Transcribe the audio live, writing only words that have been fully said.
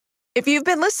If you've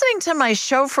been listening to my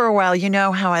show for a while, you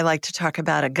know how I like to talk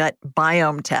about a gut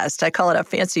biome test. I call it a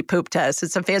fancy poop test.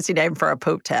 It's a fancy name for a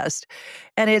poop test.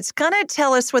 And it's going to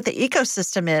tell us what the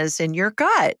ecosystem is in your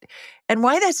gut. And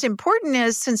why that's important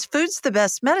is since food's the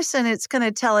best medicine, it's going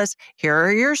to tell us here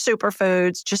are your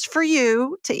superfoods just for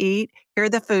you to eat. Here are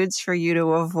the foods for you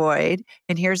to avoid.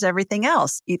 And here's everything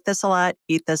else. Eat this a lot,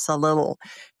 eat this a little.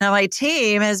 Now, my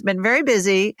team has been very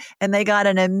busy and they got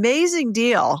an amazing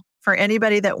deal for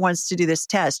anybody that wants to do this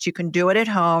test. You can do it at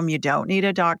home. You don't need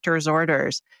a doctor's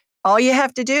orders. All you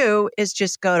have to do is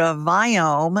just go to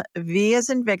Viome, V as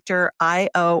in Victor,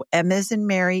 I-O-M as in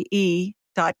Mary,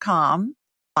 E.com,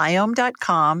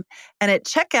 Viome.com. And at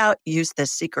checkout, use the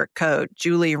secret code,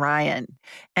 Julie Ryan,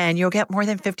 and you'll get more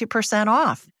than 50%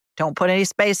 off. Don't put any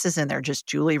spaces in there, just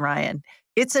Julie Ryan.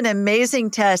 It's an amazing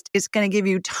test. It's going to give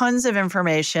you tons of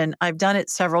information. I've done it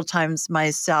several times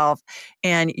myself,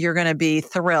 and you're going to be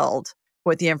thrilled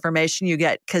with the information you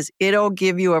get because it'll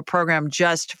give you a program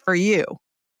just for you.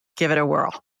 Give it a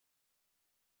whirl.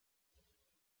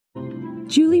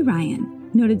 Julie Ryan,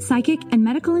 noted psychic and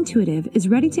medical intuitive, is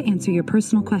ready to answer your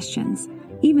personal questions,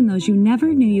 even those you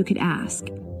never knew you could ask.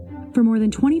 For more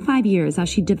than 25 years, as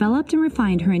she developed and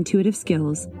refined her intuitive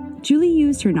skills, Julie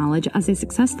used her knowledge as a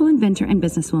successful inventor and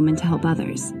businesswoman to help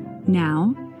others.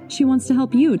 Now, she wants to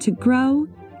help you to grow,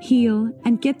 heal,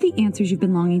 and get the answers you've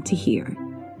been longing to hear.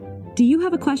 Do you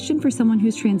have a question for someone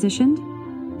who's transitioned?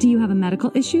 Do you have a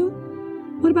medical issue?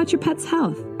 What about your pet's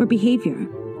health or behavior?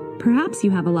 Perhaps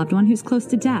you have a loved one who's close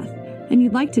to death and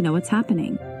you'd like to know what's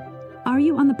happening. Are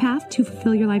you on the path to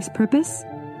fulfill your life's purpose?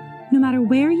 No matter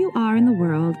where you are in the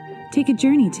world, take a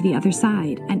journey to the other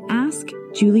side and ask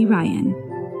Julie Ryan.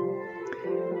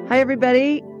 Hi,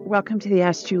 everybody. Welcome to the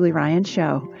Ask Julie Ryan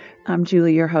Show. I'm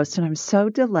Julie, your host, and I'm so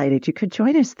delighted you could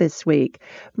join us this week.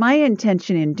 My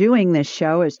intention in doing this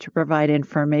show is to provide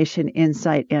information,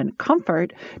 insight, and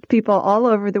comfort to people all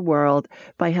over the world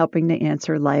by helping to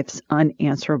answer life's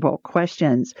unanswerable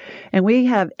questions. And we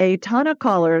have a ton of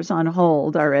callers on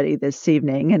hold already this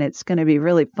evening, and it's going to be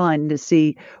really fun to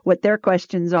see what their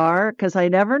questions are, because I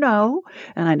never know,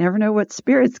 and I never know what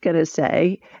Spirit's going to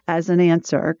say as an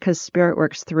answer, because Spirit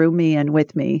works through me and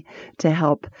with me to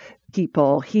help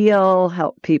people heal,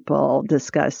 help people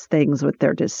discuss things with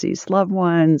their deceased loved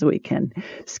ones. We can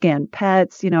scan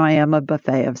pets. You know, I am a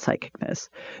buffet of psychicness.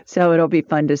 So it'll be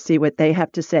fun to see what they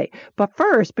have to say. But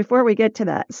first, before we get to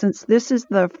that, since this is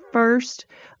the first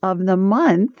of the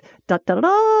month,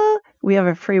 we have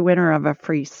a free winner of a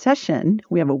free session.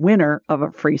 We have a winner of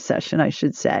a free session, I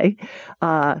should say,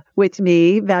 with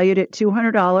me, valued at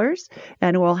 $200.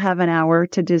 And we'll have an hour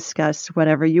to discuss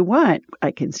whatever you want.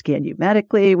 I can scan you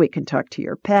medically. We can talk to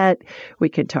your pet. We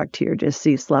can talk to your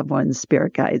deceased loved ones,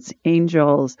 spirit guides,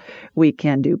 angels. We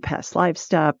can do past life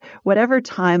stuff. Whatever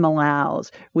time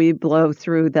allows, we blow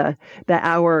through the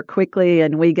hour quickly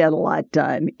and we get a lot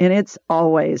done. And it's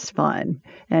always fun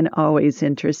and always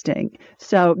interesting.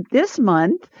 So this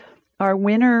month, our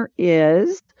winner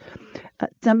is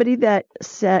somebody that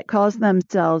calls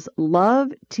themselves Love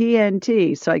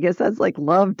TNT. So I guess that's like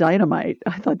Love Dynamite.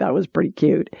 I thought that was pretty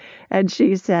cute. And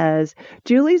she says,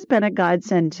 Julie's been a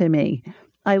godsend to me.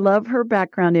 I love her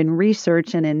background in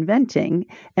research and inventing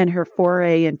and her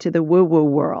foray into the woo-woo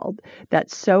world.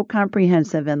 That's so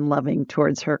comprehensive and loving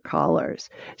towards her callers.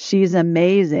 She's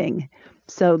amazing.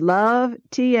 So Love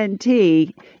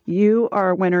TNT, you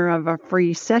are a winner of a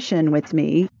free session with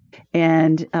me.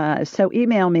 And so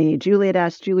email me,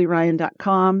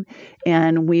 julie@askjulieryan.com,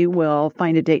 and we will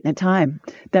find a date and a time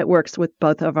that works with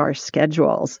both of our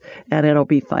schedules. And it'll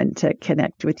be fun to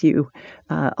connect with you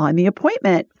on the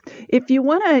appointment. If you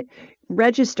want to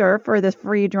register for the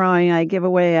free drawing, I give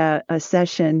away a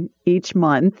session each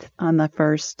month on the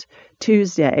first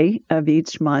Tuesday of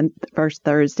each month, first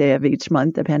Thursday of each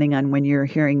month, depending on when you're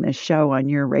hearing the show on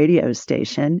your radio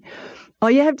station. All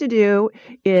you have to do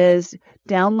is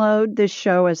download this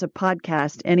show as a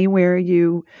podcast anywhere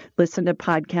you listen to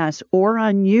podcasts or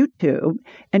on YouTube,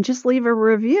 and just leave a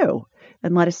review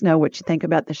and let us know what you think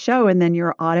about the show. And then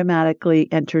you're automatically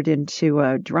entered into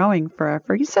a drawing for a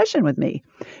free session with me.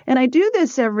 And I do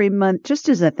this every month just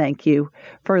as a thank you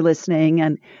for listening.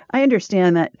 And I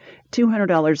understand that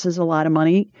 $200 is a lot of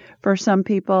money for some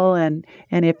people. And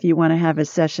if you want to have a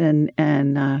session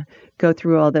and go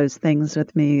through all those things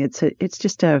with me, it's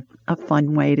just a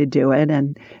fun way to do it.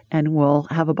 And we'll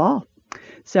have a ball.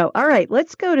 So, all right,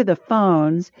 let's go to the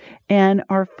phones. And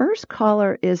our first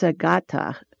caller is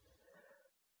Agata.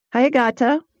 Hi,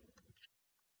 Agata.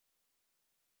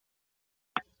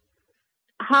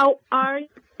 How are you?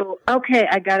 Oh, okay,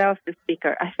 I got off the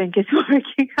speaker. I think it's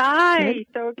working. Hi.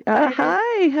 So excited.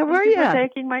 Hi, how are Thank you you? for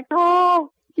taking my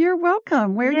call. You're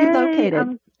welcome. Where are you located?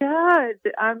 I'm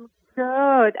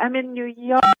good. I'm in New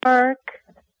York.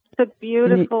 It's a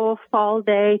beautiful fall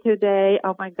day today.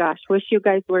 Oh my gosh, wish you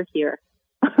guys were here.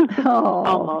 Oh,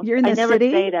 almost. You're in the I never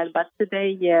city? say that, but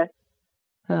today, yes.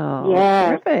 Oh, Yes.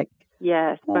 terrific.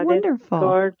 Yes, Well, but wonderful. it's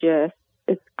gorgeous.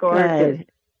 It's gorgeous. Good.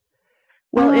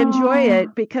 Well, enjoy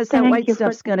it because that thank white you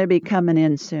stuff's going to be coming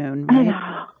in soon, I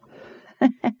right? know.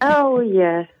 Oh,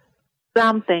 yes.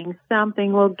 Something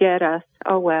will get us.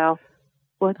 Oh, well.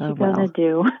 What you gonna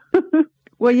do?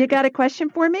 Well, you got a question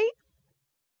for me?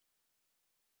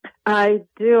 I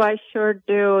do. I sure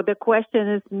do. The question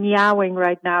is meowing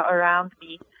right now around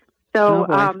me. So,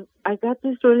 I got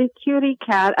this really cutie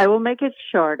cat. I will make it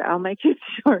short.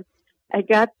 I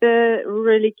got the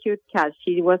really cute cat.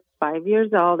 She was 5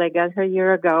 years old. I got her a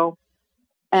year ago.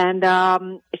 And,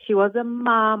 she was a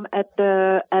mom at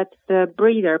the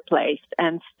breeder place.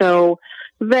 And so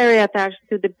very attached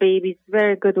to the babies,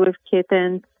 very good with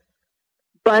kittens.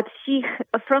 But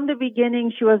from the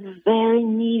beginning, she was very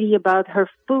needy about her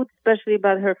food, especially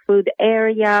about her food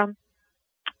area.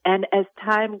 And as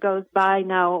time goes by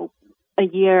now, a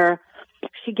year,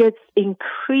 she gets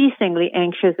increasingly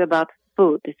anxious about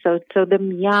food. So the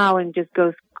meowing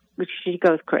she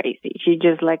goes crazy. She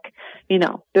just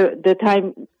the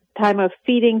time of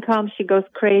feeding comes, she goes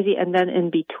crazy. And then in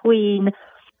between,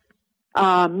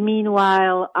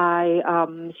 meanwhile,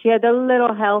 she had a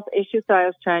little health issue, so I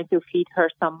was trying to feed her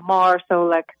some more.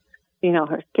 So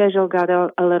her schedule got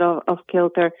a little off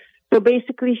kilter. So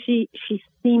basically she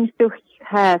seems to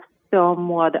have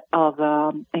somewhat of,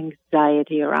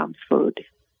 anxiety around food.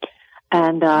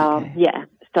 And,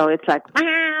 so it's like,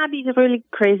 these really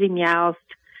crazy meows.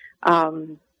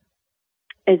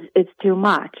 It's too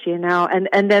much,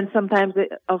 and then sometimes,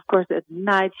 of course, at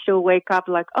night she'll wake up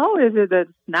like, oh, is it a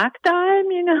snack time,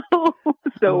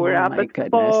 So we're up at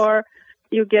 4.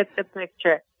 You get the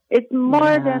picture. It's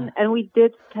more than, and we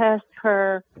did test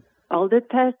her. All the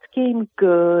tests came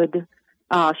good.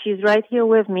 She's right here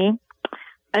with me.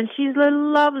 And she's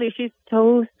lovely. She's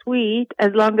so sweet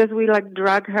as long as we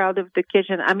drag her out of the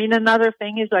kitchen. I mean, another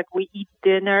thing is we eat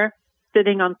dinner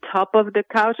sitting on top of the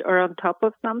couch or on top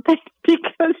of something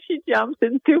because she jumps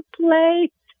into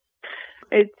play.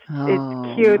 It's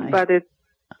cute, but it's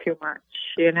too much,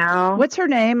 What's her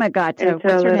name, Agata? It's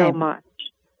a little much.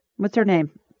 What's her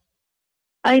name?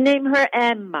 I named her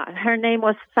Emma. Her name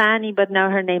was Fanny, but now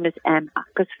her name is Emma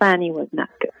because Fanny was not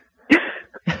good.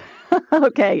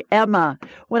 Okay, Emma.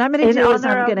 What I'm going to do is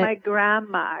I'm going to... my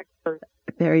grandma.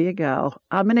 There you go.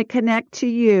 I'm going to connect to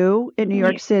you in New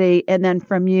York City and then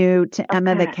from you to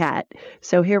Emma the cat.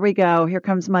 So here we go. Here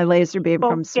comes my laser beam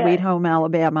from Sweet Home,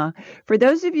 Alabama. For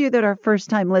those of you that are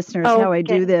first-time listeners, how I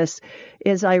do this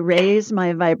is I raise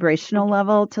my vibrational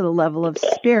level to the level of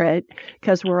spirit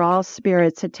because we're all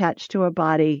spirits attached to a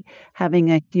body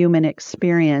having a human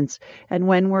experience. And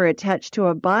when we're attached to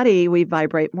a body, we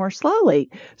vibrate more slowly.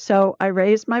 So I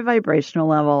raise my vibrational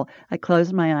level. I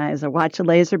close my eyes. I watch a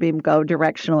laser beam go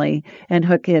directionally and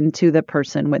hook into the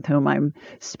person with whom I'm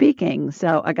speaking.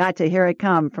 So I got to hear it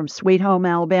come from Sweet Home,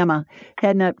 Alabama,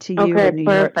 heading up to you in New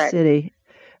York City.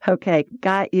 Okay,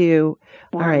 got you.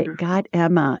 All right, got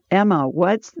Emma. Emma,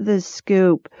 what's the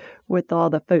scoop with all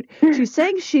the food? She's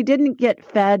saying she didn't get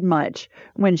fed much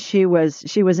when she was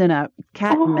in a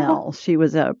cat mill. She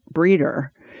was a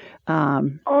breeder. My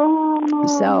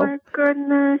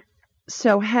goodness.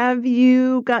 So have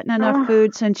you gotten enough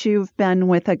food since you've been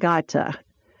with Agata?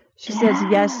 She says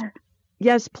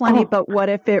yes, plenty, but what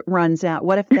if it runs out?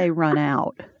 What if they run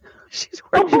out? She's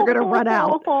worried you're going to run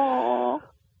out.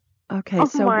 Okay,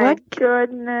 so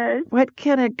goodness. What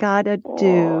can Agata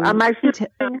do? I'm actually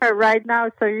seeing her right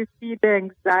now, so you see the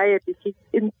anxiety. She's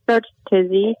in such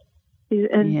tizzy. She's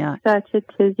in such a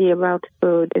tizzy about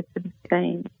food. It's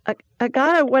insane.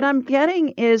 Agata, what I'm getting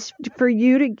is for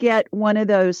you to get one of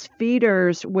those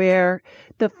feeders where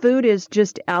the food is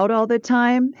just out all the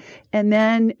time, and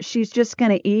then she's just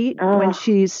going to eat when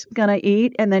she's going to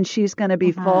eat, and then she's going to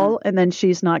be full, and then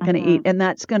she's not going to eat, and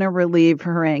that's going to relieve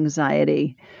her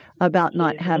anxiety about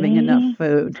not having enough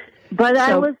food. But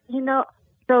I was,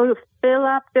 so fill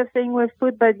up the thing with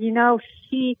food, but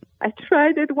I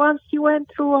tried it once. She went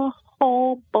through a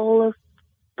whole bowl of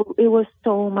food. It was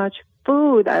so much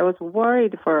food. I was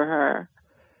worried for her.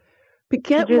 But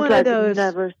get one of those.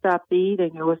 Never stopped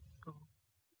eating. It was.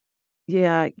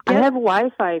 Yeah. I have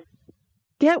Wi-Fi.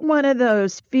 Get one of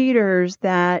those feeders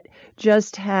that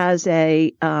just has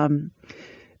a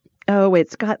Oh,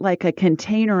 it's got like a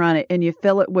container on it and you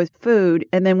fill it with food.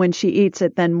 And then when she eats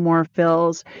it, then more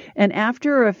fills. And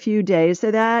after a few days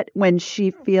of that, when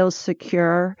she feels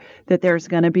secure that there's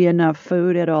going to be enough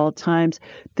food at all times,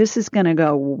 this is going to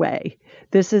go away.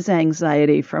 This is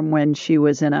anxiety from when she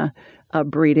was in a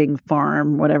breeding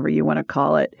farm, whatever you want to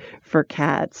call it, for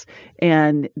cats.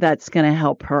 And that's going to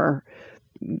help her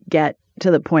get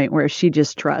to the point where she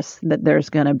just trusts that there's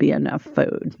going to be enough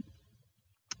food.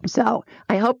 So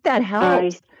I hope that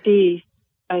helps. I see.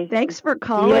 Thanks for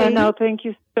calling. Yeah, no, thank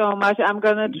you so much. I'm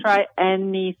going to try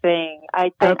anything.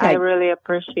 I really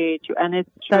appreciate you. And it's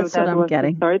true. That's what I'm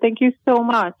getting. Sorry. Thank you so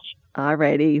much. All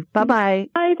righty. Bye-bye.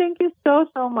 Hi, thank you so,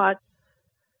 so much.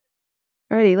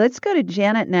 All righty. Let's go to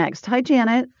Janet next. Hi,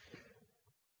 Janet.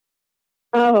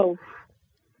 Oh,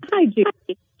 hi,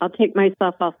 Judy. I'll take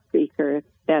myself off speaker if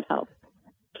that helps.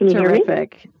 Can you hear me?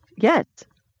 Terrific. Yes.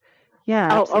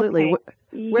 Yeah, absolutely. Okay.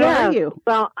 Where are you?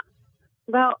 Well,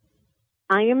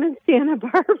 I am in Santa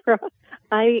Barbara.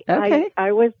 I'm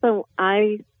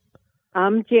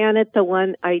Janet, the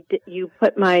one you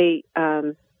put my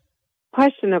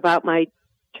question about my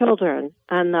children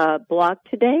on the blog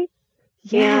today.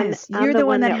 Yes, you're the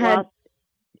one that had.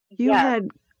 Had.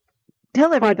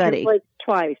 Tell everybody.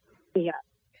 Twice. Yeah.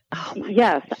 Oh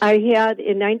yes, gosh. I had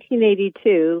in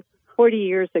 1982, 40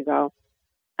 years ago.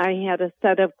 I had a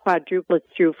set of quadruplets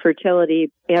through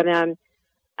fertility, and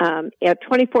at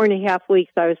 24 and a half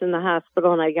weeks, I was in the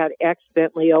hospital, and I got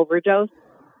accidentally overdosed,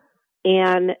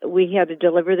 and we had to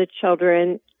deliver the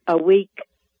children a week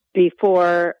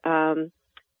before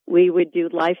we would do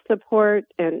life support,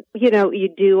 and, you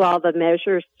do all the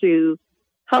measures to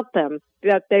help them,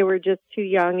 but they were just too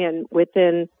young, and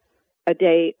within a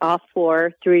day, all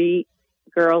 3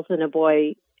 girls and a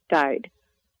boy died.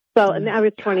 So, and I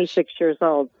was 26 years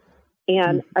old.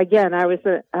 And again, I was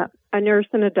a nurse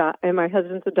and my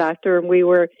husband's a doctor, and we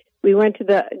went to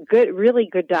the really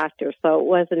good doctor. So it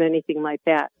wasn't anything like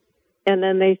that. And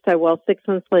then they said, well, 6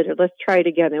 months later, let's try it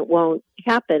again. It won't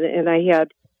happen. And I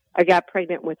got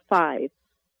pregnant with 5.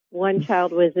 One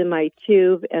child was in my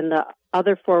tube and the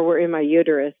other 4 were in my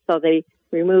uterus. So they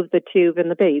removed the tube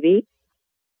and the baby.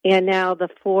 And now the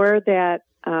 4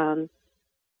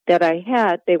 that I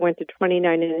had, they went to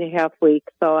 29 and a half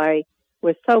weeks. So I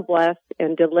was so blessed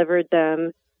and delivered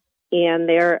them. And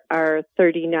they are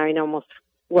 39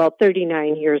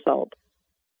 years old.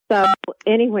 So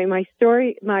anyway, my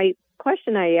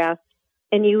question I asked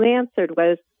and you answered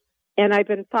was, and I've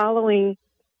been following,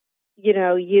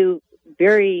 you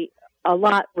a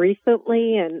lot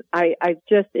recently, and I've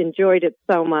just enjoyed it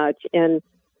so much and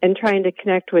trying to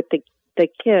connect with the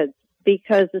kids,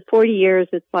 because the 40 years,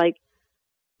 it's like,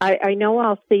 I know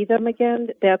I'll see them again.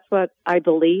 That's what I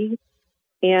believe.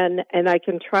 And I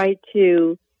can try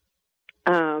to,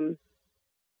 to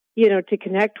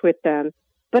connect with them.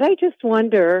 But I just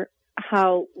wonder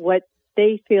what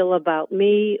they feel about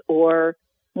me, or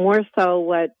more so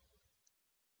when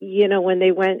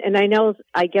they went, and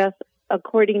I guess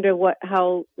according to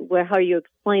how you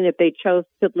explain it, they chose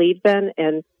to leave then.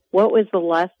 And what was the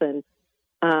lesson,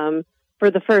 for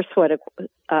the first set of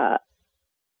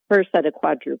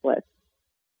quadruplets?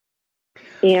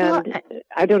 And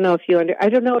I don't know if you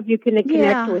can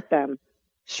connect with them.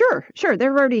 Sure.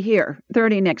 They're already here. They're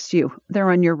already next to you. They're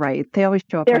on your right. They always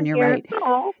show up on your right.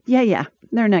 Oh. Yeah.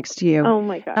 They're next to you. Oh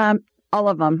my God. All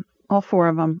of them, all 4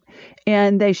 of them,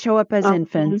 and they show up as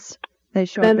infants. They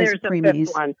show up as preemies. The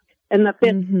fifth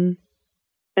one,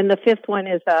 and the fifth one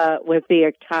is with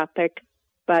the ectopic,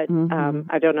 but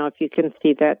I don't know if you can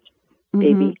see that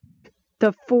baby.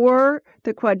 The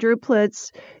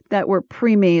quadruplets that were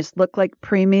preemies look like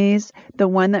preemies. The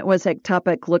one that was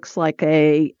ectopic looks like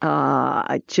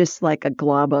just like a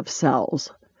glob of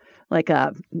cells, like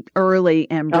a early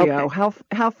embryo. Okay.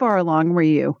 How far along were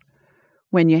you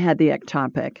when you had the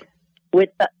ectopic?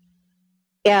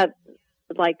 At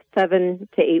like 7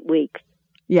 to 8 weeks.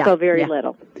 Yeah. So very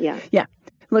little. Yeah. Yeah.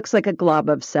 Looks like a glob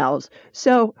of cells.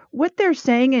 So what they're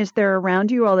saying is they're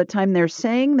around you all the time. They're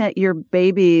saying that your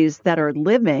babies that are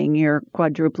living, your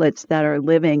quadruplets that are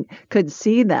living, could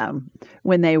see them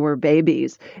when they were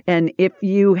babies. And if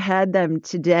you had them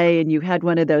today and you had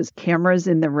one of those cameras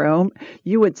in the room,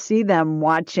 you would see them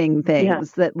watching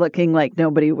things that looking like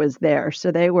nobody was there.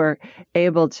 So they were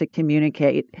able to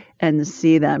communicate and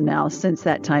see them now. Since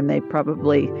that time, they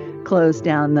probably closed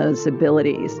down those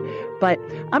abilities. But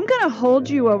I'm going to hold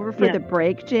you over for the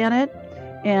break, Janet.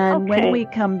 And when we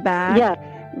come back,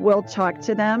 we'll talk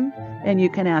to them and you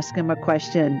can ask them a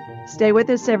question. Stay with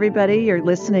us, everybody. You're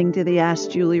listening to the Ask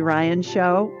Julie Ryan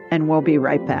Show, and we'll be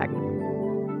right back.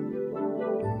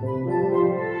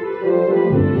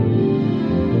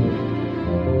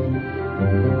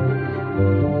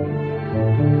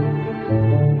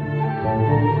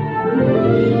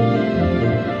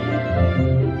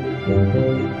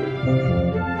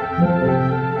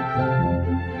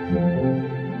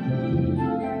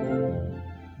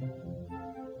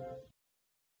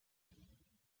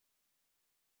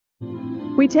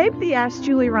 tape the Ask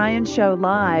Julie Ryan show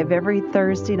live every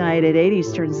Thursday night at 8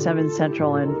 Eastern, 7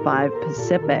 Central, and 5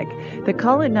 Pacific. The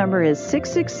call-in number is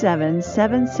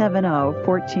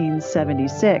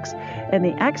 667-770-1476, and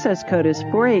the access code is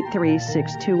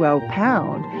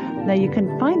 483620#. Now, you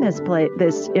can find this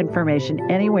information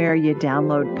anywhere you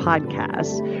download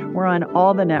podcasts. We're on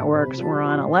all the networks. We're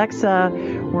on Alexa.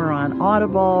 We're on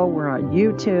Audible. We're on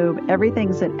YouTube.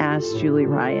 Everything's at Ask Julie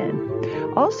Ryan.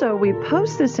 Also, we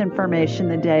post this information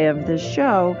the day of the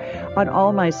show on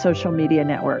all my social media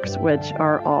networks, which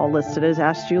are all listed as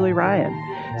Ask Julie Ryan.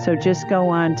 So just go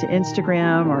on to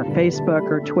Instagram or Facebook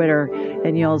or Twitter,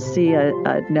 and you'll see a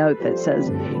note that says,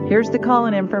 here's the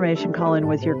call-in information, call in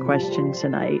with your question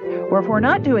tonight. Or if we're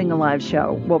not doing a live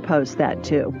show, we'll post that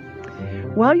too.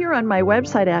 While you're on my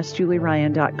website,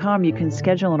 AskJulieRyan.com, you can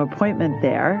schedule an appointment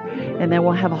there, and then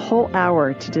we'll have a whole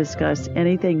hour to discuss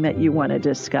anything that you want to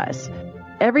discuss.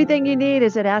 Everything you need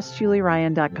is at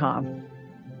AskJulieRyan.com.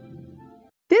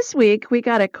 This week, we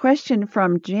got a question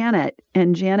from Janet,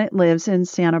 and Janet lives in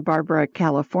Santa Barbara,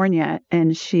 California,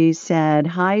 and she said,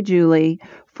 "Hi, Julie.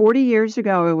 40 years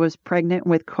ago, I was pregnant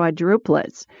with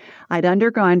quadruplets. I'd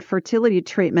undergone fertility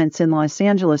treatments in Los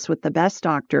Angeles with the best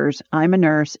doctors. I'm a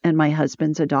nurse, and my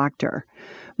husband's a doctor.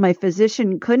 My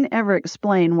physician couldn't ever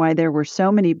explain why there were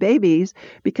so many babies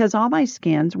because all my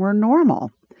scans were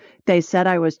normal. They said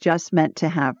I was just meant to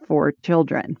have 4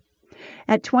 children.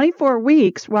 At 24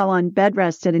 weeks, while on bed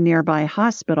rest at a nearby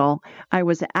hospital, I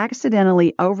was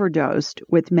accidentally overdosed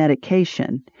with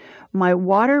medication. My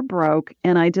water broke,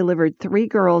 and I delivered 3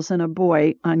 girls and a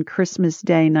boy on Christmas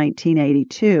Day,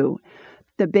 1982.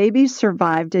 The babies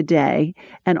survived a day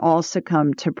and all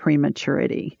succumbed to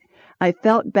prematurity. I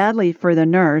felt badly for the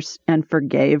nurse and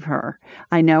forgave her.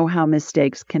 I know how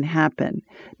mistakes can happen.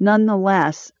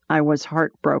 Nonetheless, I was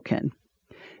heartbroken.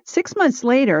 6 months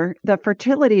later, the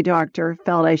fertility doctor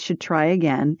felt I should try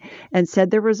again and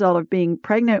said the result of being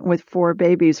pregnant with 4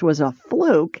 babies was a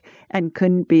fluke and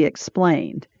couldn't be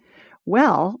explained.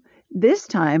 Well, this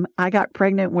time I got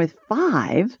pregnant with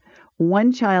 5,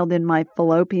 1 child in my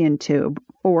fallopian tube,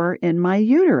 4 in my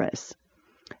uterus.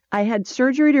 I had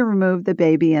surgery to remove the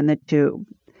baby in the tube.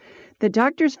 The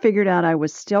doctors figured out I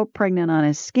was still pregnant on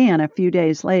a scan a few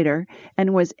days later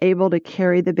and was able to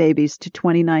carry the babies to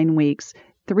 29 weeks,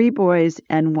 3 boys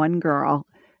and 1 girl,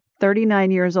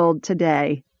 39 years old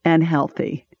today and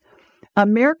healthy. A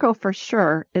miracle for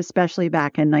sure, especially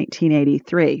back in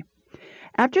 1983.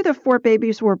 After the 4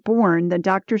 babies were born, the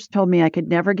doctors told me I could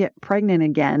never get pregnant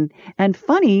again. And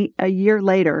funny, a year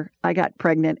later, I got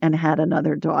pregnant and had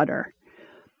another daughter.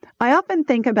 I often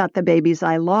think about the babies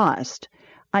I lost.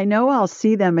 I know I'll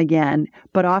see them again,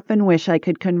 but often wish I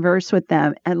could converse with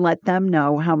them and let them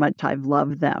know how much I've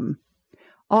loved them.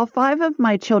 All 5 of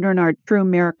my children are true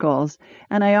miracles,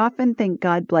 and I often think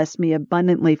God blessed me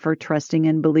abundantly for trusting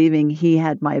and believing He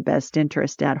had my best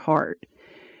interest at heart.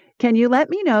 Can you let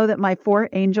me know that my 4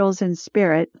 angels in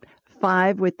spirit,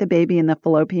 5 with the baby in the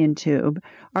fallopian tube,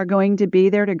 are going to be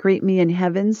there to greet me in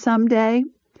heaven someday?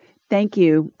 Thank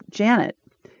you, Janet."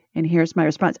 And here's my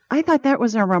response. I thought that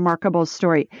was a remarkable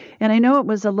story. And I know it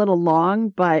was a little long,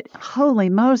 but holy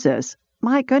Moses,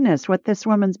 my goodness, what this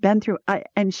woman's been through.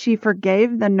 And she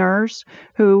forgave the nurse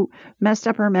who messed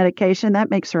up her medication. That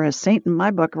makes her a saint in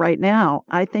my book right now.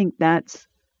 I think that's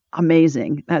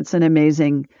amazing. That's an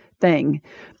amazing thing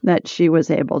that she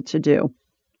was able to do.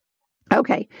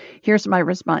 Okay, here's my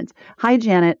response. Hi,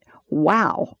 Janet.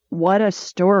 Wow, what a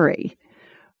story.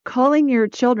 Calling your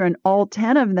children, all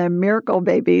 10 of them, miracle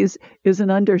babies is an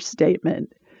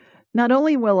understatement. Not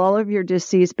only will all of your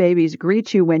deceased babies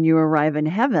greet you when you arrive in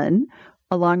heaven,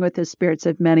 along with the spirits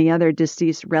of many other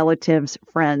deceased relatives,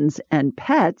 friends, and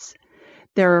pets,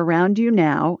 they're around you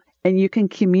now, and you can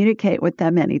communicate with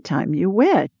them anytime you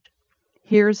wish.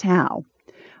 Here's how.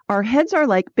 Our heads are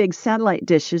like big satellite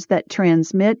dishes that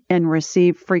transmit and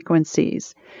receive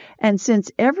frequencies. And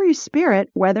since every spirit,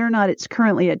 whether or not it's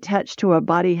currently attached to a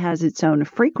body, has its own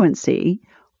frequency,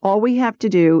 all we have to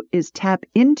do is tap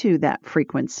into that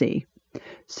frequency.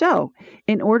 So,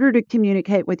 in order to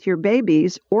communicate with your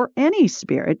babies or any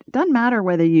spirit, doesn't matter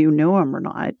whether you know them or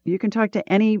not, you can talk to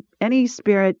any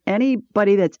spirit,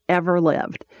 anybody that's ever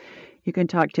lived. You can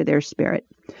talk to their spirit.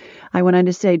 I went on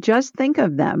to say, just think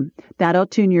of them. That'll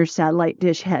tune your satellite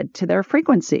dish head to their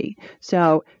frequency.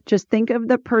 So just think of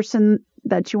the person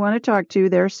that you want to talk to,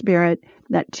 their spirit,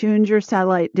 that tunes your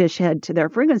satellite dish head to their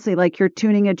frequency, like you're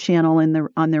tuning a channel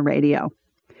on the radio.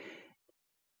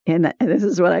 And this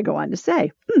is what I go on to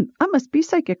say. I must be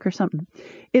psychic or something.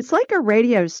 It's like a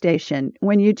radio station.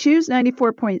 When you choose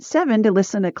 94.7 to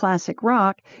listen to classic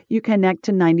rock, you connect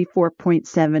to 94.7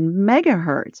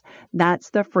 megahertz. That's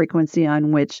the frequency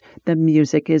on which the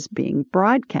music is being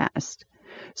broadcast.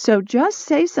 So just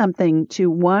say something to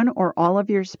one or all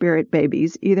of your spirit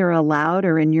babies, either aloud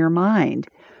or in your mind.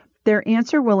 Their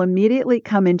answer will immediately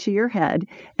come into your head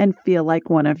and feel like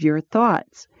one of your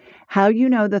thoughts. How you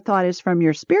know the thought is from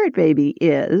your spirit baby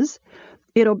is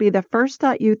it'll be the first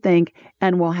thought you think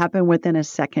and will happen within a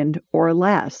second or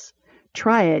less.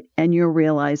 Try it and you'll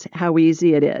realize how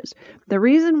easy it is. The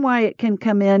reason why it can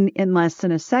come in less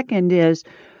than a second is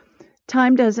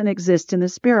time doesn't exist in the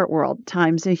spirit world.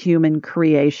 Time's a human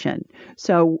creation.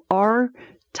 So our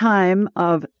time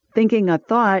of thinking a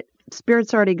thought,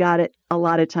 Spirit's already got it. A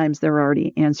lot of times they're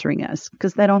already answering us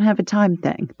because they don't have a time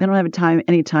thing. They don't have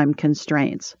any time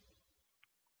constraints.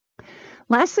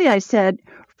 Lastly, I said,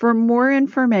 for more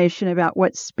information about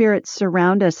what spirits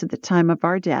surround us at the time of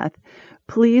our death,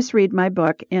 please read my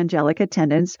book, Angelic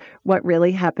Attendants, What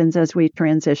Really Happens as We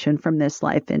Transition from This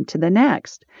Life into the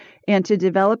Next. And to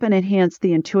develop and enhance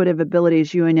the intuitive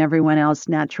abilities you and everyone else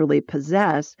naturally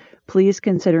possess, please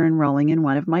consider enrolling in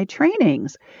one of my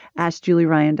trainings.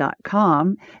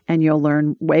 AskJulieRyan.com, and you'll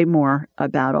learn way more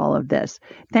about all of this.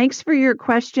 Thanks for your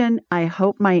question. I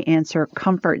hope my answer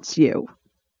comforts you.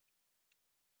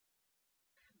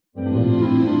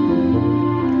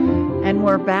 And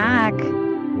we're back.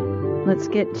 Let's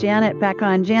get Janet back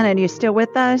on. Janet, are you still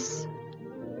with us?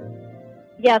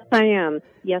 Yes, I am.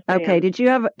 Yes, I am. Okay. Did you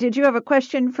have a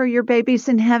question for your babies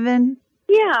in heaven?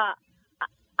 Yeah.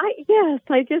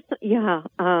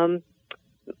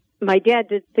 My dad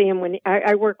did see him when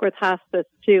I work with hospice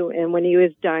too, and when he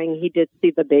was dying, he did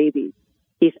see the babies.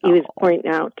 He was pointing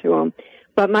out to them.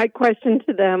 But my question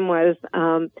to them was,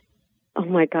 oh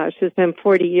my gosh, it's been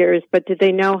 40 years, but did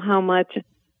they know how much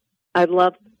I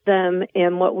loved them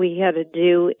and what we had to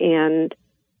do, and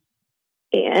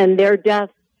their death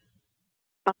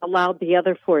allowed the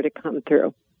other four to come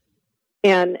through.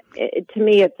 And to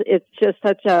me, it's just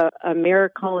such a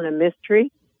miracle and a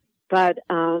mystery. But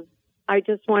I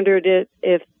just wondered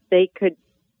if they could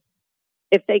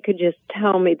just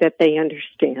tell me that they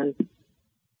understand.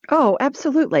 Oh,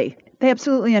 absolutely. They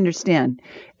absolutely understand.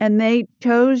 And they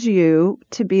chose you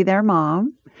to be their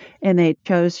mom, and they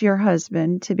chose your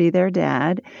husband to be their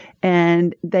dad,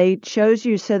 and they chose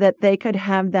you so that they could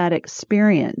have that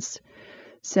experience,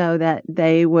 so that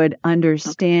they would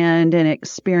understand and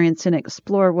experience and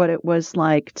explore what it was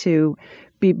like to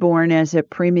be born as a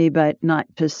preemie, but not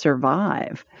to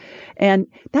survive. And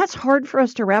that's hard for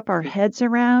us to wrap our heads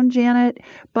around, Janet,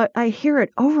 but I hear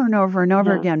it over and over and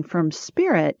over again from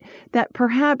Spirit that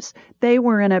perhaps they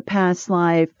were in a past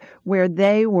life where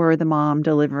they were the mom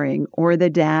delivering, or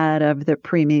the dad of the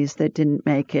preemies that didn't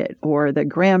make it, or the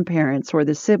grandparents or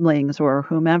the siblings or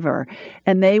whomever.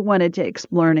 And they wanted to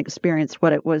explore and experience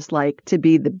what it was like to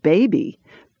be the baby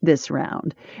this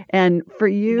round. And for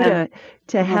you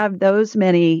to have those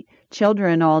many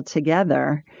children all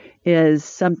together is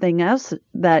something else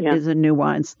that is a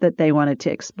nuance that they wanted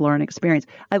to explore and experience.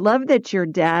 I love that your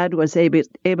dad was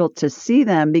able to see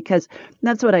them, because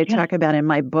that's what I talk about in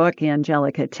my book,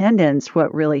 Angelic Attendants,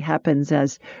 what really happens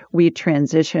as we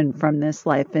transition from this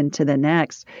life into the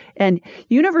next. And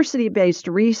university-based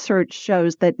research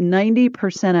shows that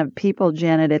 90% of people,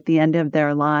 Janet, at the end of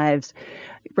their lives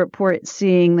report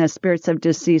seeing the spirits of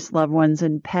deceased loved ones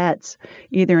and pets,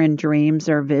 either in dreams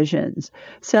or visions.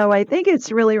 So I think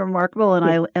it's really remarkable,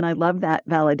 and I love that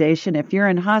validation. If you're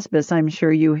in hospice, I'm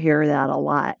sure you hear that a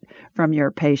lot from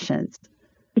your patients.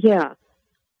 Yeah.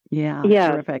 Yeah.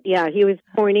 Terrific. Yeah. He was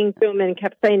pointing to him and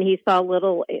kept saying he saw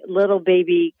little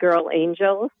baby girl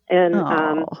angels, and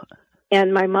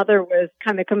my mother was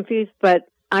kind of confused, but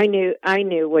I knew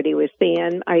what he was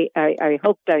saying. I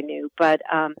hoped I knew, but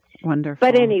wonderful.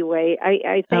 But anyway,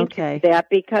 I think that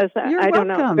because I don't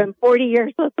know, it's been 40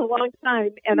 years, that's a long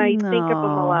time, and I think of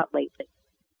them a lot lately.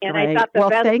 And I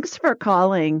thought thanks for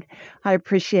calling. I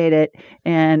appreciate it,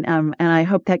 and I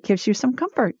hope that gives you some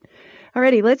comfort.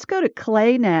 Alrighty, let's go to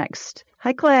Clay next.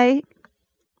 Hi, Clay.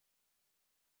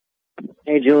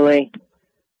 Hey, Julie.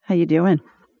 How you doing?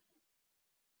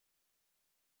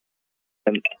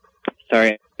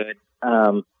 Sorry, good.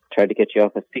 Tried to get you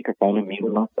off a speakerphone and mute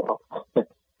myself.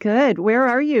 Good. Where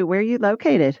are you? Where are you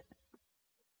located?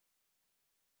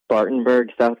 Spartanburg,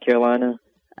 South Carolina.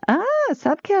 Ah,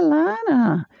 South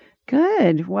Carolina.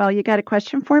 Good. Well, you got a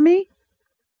question for me?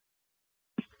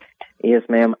 Yes,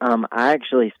 ma'am. I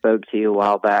actually spoke to you a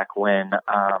while back when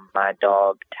my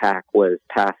dog Tack was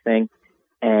passing,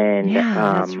 and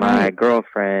that's my right.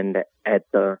 girlfriend at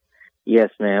the Yes,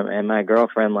 ma'am. And my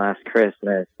girlfriend last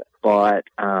Christmas bought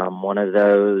one of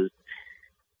those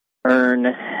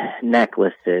urn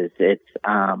necklaces. It's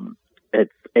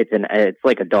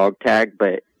like a dog tag,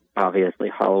 but obviously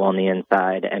hollow on the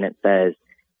inside, and it says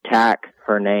tack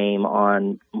her name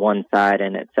on one side,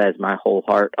 and it says my whole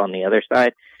heart on the other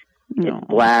side. No. It's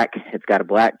black. It's got a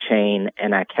black chain,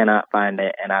 and I cannot find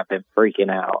it, and I've been freaking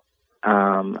out.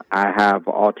 I have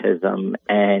autism,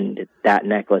 and that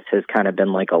necklace has kind of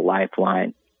been like a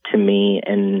lifeline to me,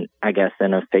 and I guess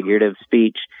in a figurative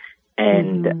speech.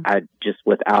 And I just,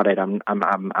 without it, I'm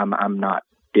not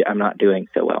doing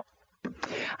so well.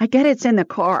 I get it's in the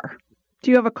car.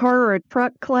 Do you have a car or a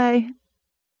truck, Clay?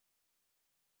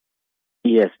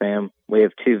 Yes, ma'am. We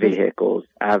have two vehicles.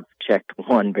 I've checked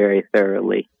one very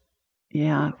thoroughly.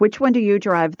 Yeah. Which one do you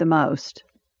drive the most?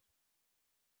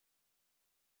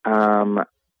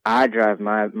 I drive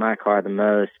my car the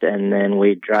most, and then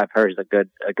we drive hers a good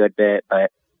bit.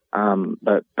 But I've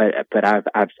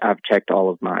checked all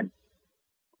of mine.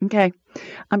 Okay,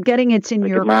 I'm getting it's in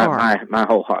your car. My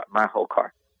whole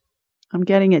car. I'm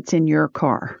getting it's in your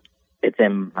car. It's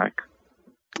in my.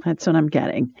 That's what I'm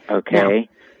getting. Okay.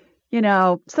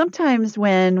 Now, sometimes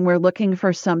when we're looking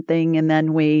for something and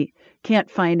then we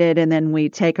can't find it, and then we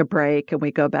take a break and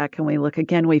we go back and we look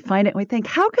again, we find it and we think,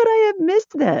 how could I have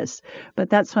missed this?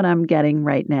 But that's what I'm getting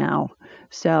right now.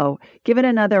 So give it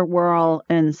another whirl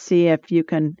and see if you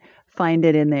can find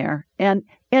it in there. And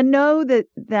know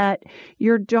that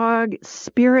your dog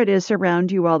spirit is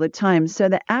around you all the time. So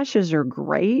the ashes are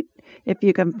great if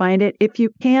you can find it. If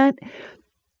you can't,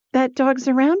 that dog's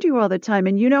around you all the time,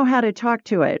 and you know how to talk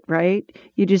to it, right?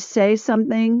 You just say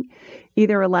something,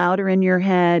 either aloud or in your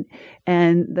head,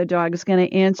 and the dog's going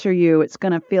to answer you. It's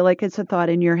going to feel like it's a thought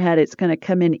in your head. It's going to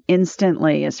come in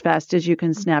instantly, as fast as you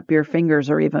can snap your fingers,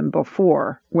 or even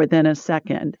before, within a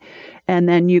second. And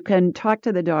then you can talk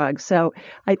to the dog. So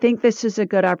I think this is a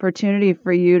good opportunity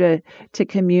for you to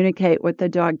communicate with the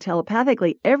dog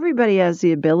telepathically. Everybody has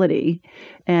the ability,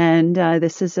 and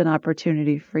this is an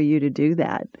opportunity for you to do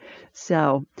that.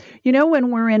 So,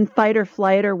 when we're in fight or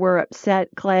flight or we're upset,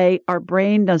 Clay, our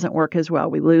brain doesn't work as well.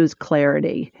 We lose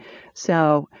clarity.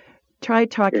 So try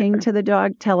talking to the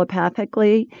dog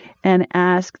telepathically and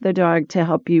ask the dog to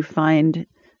help you find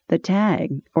the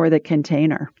tag or the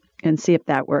container and see if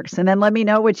that works. And then let me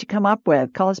know what you come up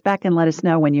with. Call us back and let us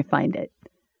know when you find it.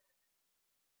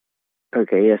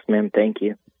 Okay. Yes, ma'am. Thank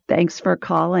you. Thanks for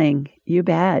calling. You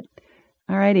bet.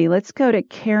 All righty. Let's go to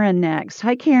Karen next.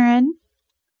 Hi, Karen.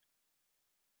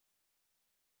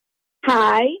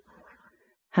 Hi.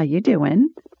 How you doing?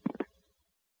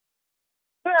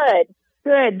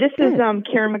 Good. This is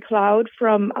Karen McLeod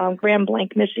from Grand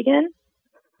Blanc, Michigan.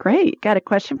 Great. Got a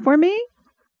question for me?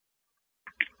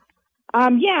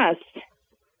 Yes.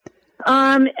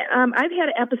 I've had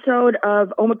an episode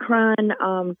of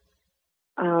Omicron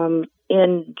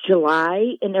in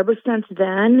July, and ever since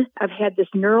then, I've had this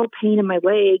neural pain in my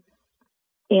leg,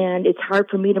 and it's hard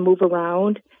for me to move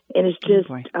around, and it's just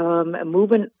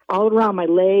moving all around my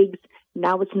legs.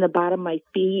 Now it's in the bottom of my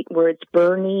feet where it's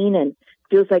burning and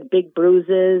feels like big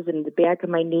bruises in the back of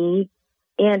my knee.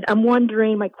 And I'm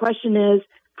wondering, my question is,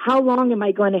 how long am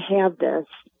I going to have this?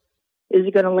 Is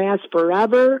it going to last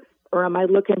forever, or am I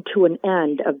looking to an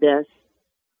end of this?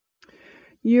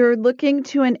 You're looking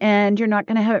to an end. You're not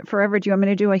going to have it forever. Do you want me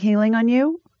to do a healing on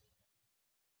you?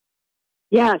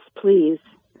 Yes, please.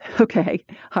 Okay.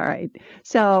 All right.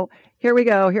 So here we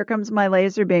go. Here comes my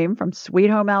laser beam from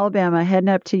Sweet Home, Alabama, heading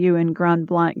up to you in Grand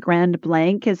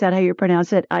Blanc. Is that how you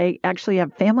pronounce it? I actually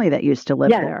have family that used to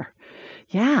live there.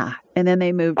 Yeah. And then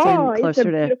they moved in closer to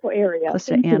beautiful area. Close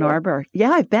to Ann Arbor. Yeah,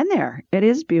 I've been there. It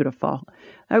is beautiful.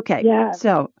 Okay. Yeah.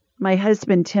 So my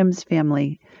husband Tim's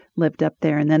family lived up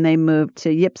there, and then they moved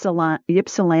to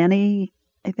Ypsilanti,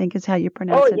 I think is how you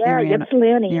pronounce it.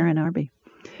 Ypsilanti. Near Ann Arbor.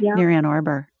 Yeah. Near Ann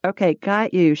Arbor. Okay,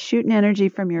 got you. Shooting energy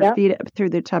from your feet up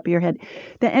through the top of your head.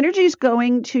 The energy is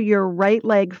going to your right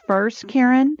leg first,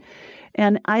 Karen.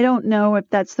 And I don't know if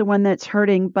that's the one that's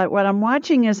hurting, but what I'm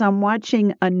watching is a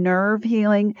nerve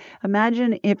healing.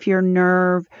 Imagine if your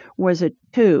nerve was a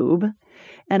tube,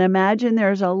 and imagine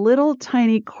there's a little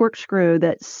tiny corkscrew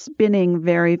that's spinning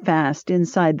very fast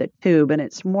inside the tube, and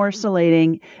it's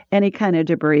morcellating any kind of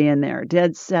debris in there,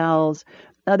 dead cells,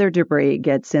 other debris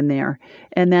gets in there,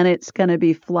 and then it's going to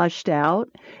be flushed out.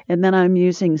 And then I'm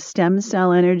using stem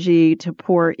cell energy to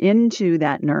pour into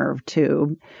that nerve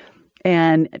tube.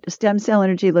 And stem cell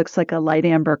energy looks like a light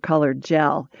amber colored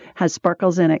gel, has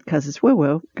sparkles in it because it's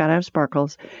woo-woo, gotta have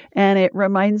sparkles. And it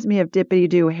reminds me of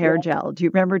Dippity-Doo hair gel. Do you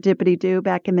remember Dippity-Doo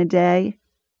back in the day?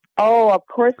 Oh, of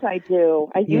course I do.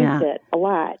 I used it a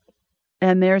lot.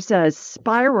 and there's a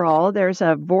spiral, there's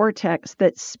a vortex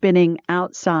that's spinning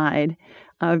outside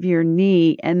of your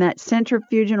knee, and that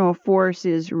centrifugal force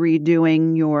is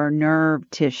redoing your nerve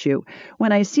tissue.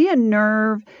 When I see a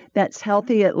nerve that's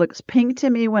healthy, it looks pink to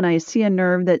me. When I see a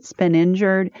nerve that's been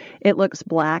injured, it looks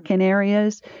black in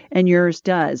areas, and yours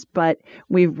does. But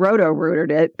we've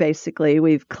roto-rooted it, basically.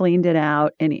 We've cleaned it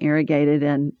out and irrigated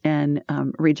and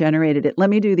regenerated it. Let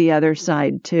me do the other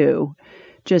side, too,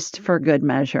 just for good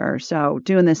measure. So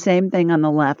doing the same thing on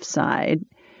the left side,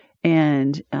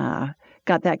 and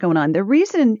got that going on. The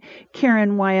reason,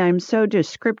 Karen, why I'm so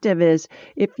descriptive is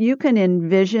if you can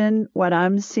envision what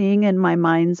I'm seeing in my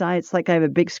mind's eye, it's like I have a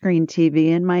big screen TV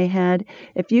in my head.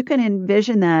 If you can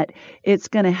envision that, it's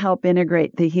going to help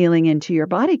integrate the healing into your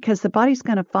body, because the body's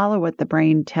going to follow what the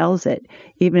brain tells it,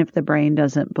 even if the brain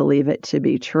doesn't believe it to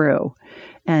be true.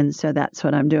 And so that's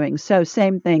what I'm doing. So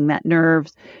same thing, that nerve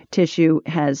tissue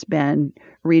has been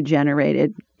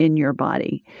regenerated in your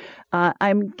body.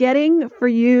 I'm getting for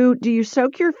you, do you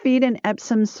soak your feet in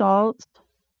Epsom salts?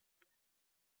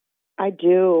 I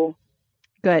do.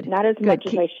 Good. Not as much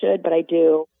as I should, but I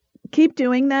do. Keep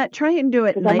doing that. Try and do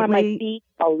it nightly. I'm on my feet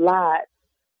a lot.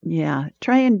 Yeah.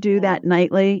 Try and do that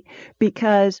nightly,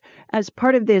 because as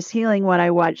part of this healing, what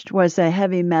I watched was a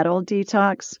heavy metal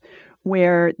detox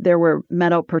where there were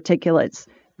metal particulates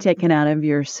taken out of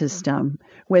your system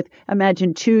with,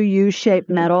 imagine 2 U-shaped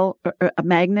metal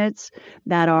magnets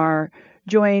that are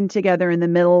joined together in the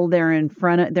middle. They're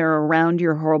around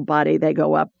your whole body. They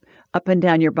go up and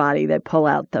down your body. They pull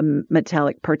out the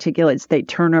metallic particulates. They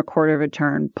turn a quarter of a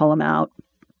turn, pull them out.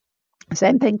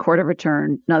 Same thing, quarter of a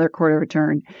turn, another quarter of a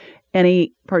turn.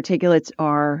 Any particulates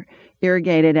are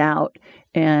irrigated out,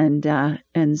 and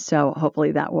so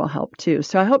hopefully that will help too.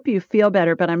 So I hope you feel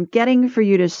better, but I'm getting for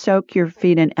you to soak your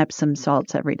feet in Epsom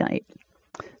salts every night.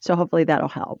 So hopefully that'll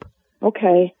help.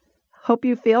 Okay. Hope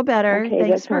you feel better. Okay,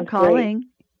 thanks for calling. Great.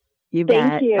 You bet.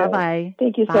 Thank you. Bye-bye.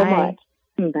 Thank you so much.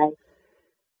 Bye.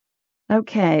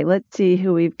 Okay, let's see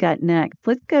who we've got next.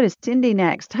 Let's go to Cindy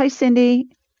next. Hi, Cindy.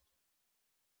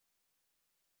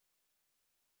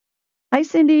 Hi,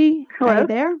 Cindy. Hello? Are you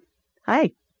there?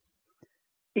 Hi.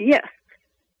 Yes.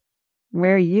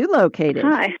 Where are you located?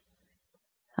 Hi.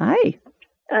 Hi.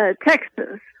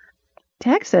 Texas.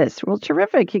 Texas. Well,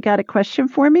 terrific. You got a question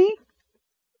for me?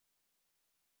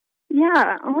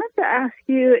 Yeah, I wanted to ask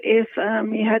you if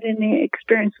you had any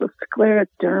experience with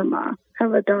scleroderma. I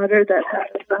have a daughter that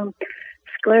has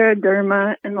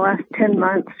scleroderma. In the last 10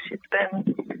 months, she's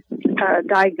been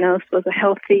diagnosed with a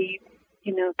healthy,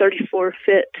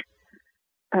 34-fit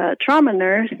trauma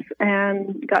nurse,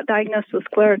 and got diagnosed with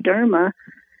scleroderma.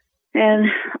 And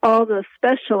all the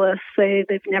specialists say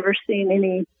they've never seen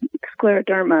any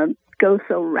scleroderma go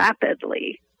so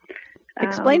rapidly.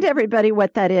 Explain to everybody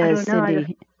what that is,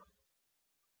 Cindy.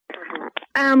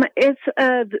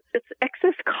 It's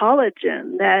excess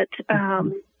collagen that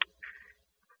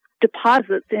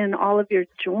deposits in all of your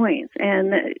joints,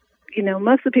 and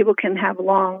most of the people can have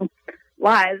long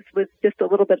lives with just a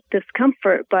little bit of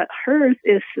discomfort, but hers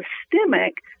is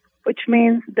systemic, which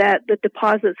means that the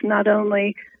deposits not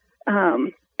only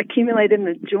accumulate in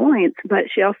the joints, but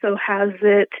she also has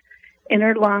it in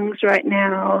her lungs right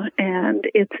now, and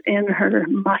it's in her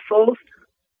muscles.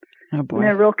 Oh boy! And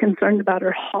they're real concerned about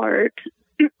her heart,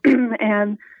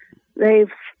 and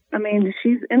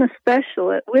she's in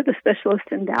with a specialist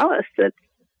in Dallas that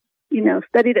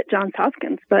studied at Johns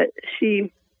Hopkins, but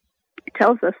she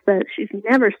tells us that she's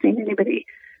never seen anybody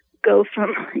go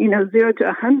from 0 to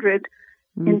 100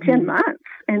 in 10 months,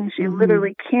 and she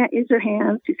literally can't use her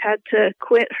hands. She's had to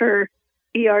quit her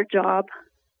ER job,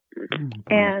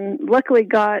 and luckily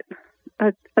got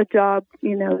a job,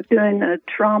 doing a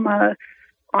trauma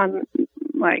on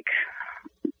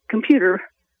computer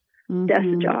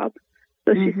desk job.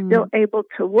 So she's still able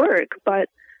to work, but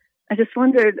I just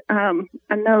wondered, I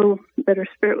know that her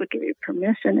spirit would give you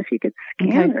permission if you could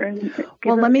scan her. And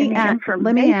let me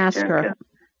ask her.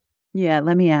 Yeah,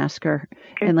 let me ask her,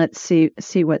 and let's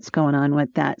see what's going on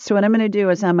with that. So what I'm going to do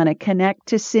is I'm going to connect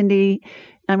to Cindy.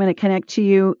 I'm going to connect to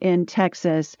you in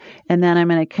Texas, and then I'm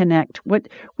going to connect.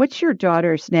 What's your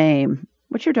daughter's name?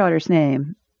 What's your daughter's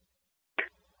name?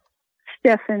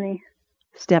 Stephanie.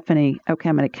 Stephanie. Okay,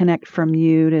 I'm going to connect from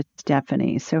you to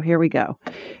Stephanie. So here we go.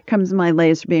 Comes my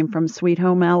laser beam from Sweet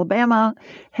Home, Alabama,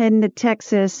 heading to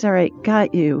Texas. All right,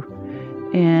 got you.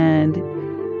 And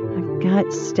I've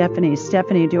got Stephanie.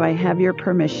 Stephanie, do I have your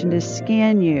permission to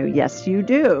scan you? Yes, you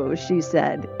do, she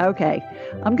said. Okay,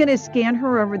 I'm going to scan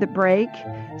her over the break,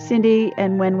 Cindy,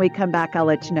 and when we come back, I'll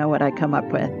let you know what I come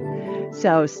up with.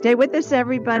 So stay with us,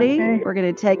 everybody. Okay. We're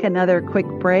going to take another quick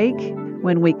break.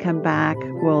 When we come back,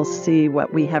 we'll see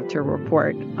what we have to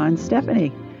report on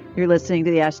Stephanie. You're listening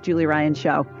to the Ask Julie Ryan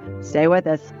Show. Stay with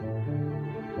us.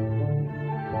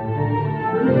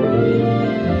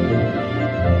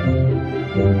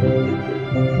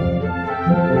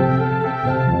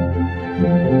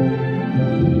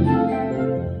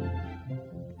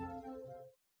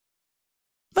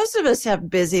 Most of us have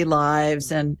busy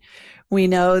lives, and we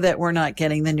know that we're not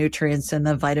getting the nutrients and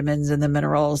the vitamins and the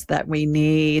minerals that we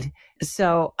need.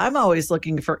 So I'm always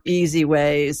looking for easy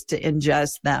ways to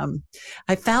ingest them.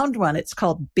 I found one. It's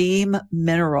called Beam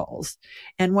Minerals.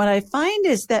 And what I find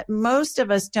is that most of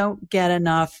us don't get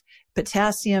enough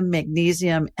potassium,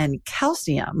 magnesium, and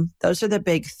calcium. Those are the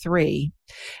big three.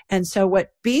 And so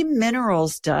what Beam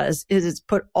Minerals does is it's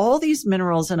put all these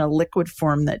minerals in a liquid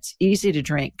form that's easy to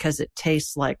drink because it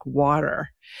tastes like water.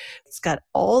 It's got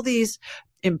all these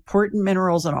important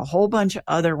minerals and a whole bunch of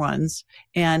other ones.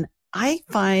 And I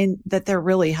find that they're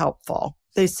really helpful.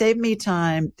 They save me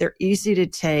time. They're easy to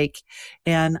take.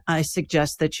 And I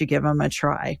suggest that you give them a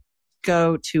try.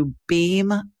 Go to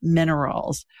Beam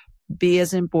Minerals, B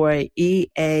as in boy,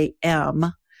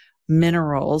 EAM,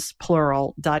 minerals,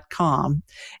 plural.com,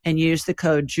 and use the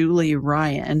code Julie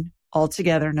Ryan, all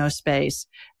together, no space,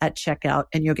 at checkout,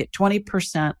 and you'll get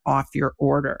 20% off your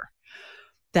order.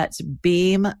 That's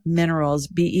Beam Minerals,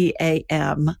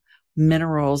 BEAM,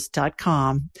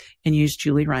 minerals.com, and use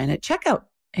Julie Ryan at checkout,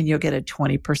 and you'll get a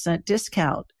 20%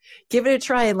 discount. Give it a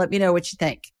try and let me know what you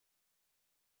think.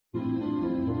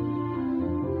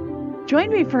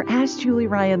 Join me for Ask Julie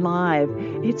Ryan Live.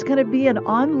 It's going to be an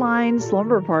online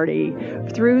slumber party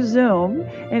through Zoom,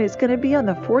 and it's going to be on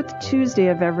the fourth Tuesday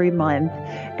of every month.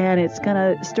 And it's going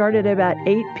to start at about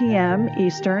 8 p.m.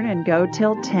 Eastern and go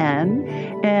till 10.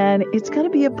 And it's going to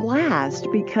be a blast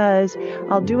because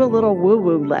I'll do a little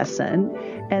woo-woo lesson.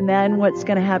 And then what's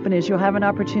going to happen is you'll have an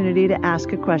opportunity to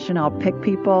ask a question. I'll pick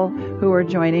people who are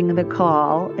joining the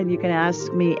call, and you can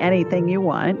ask me anything you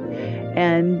want.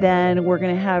 And then we're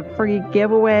going to have free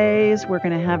giveaways. We're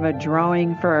going to have a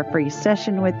drawing for a free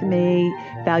session with me,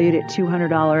 valued at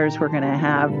 $200. We're going to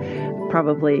have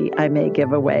I may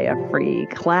give away a free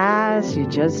class. You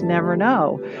just never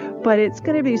know. But it's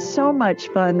going to be so much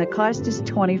fun. The cost is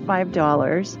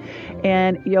 $25,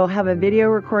 and you'll have a video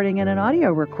recording and an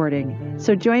audio recording.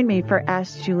 So join me for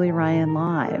Ask Julie Ryan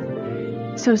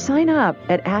Live. So sign up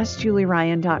at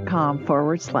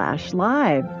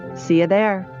askjulieryan.com/live. See you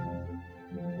there.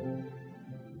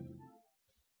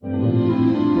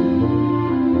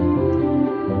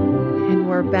 And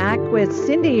we're back with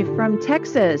Cindy from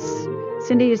Texas.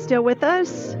 Cindy, you still with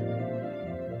us?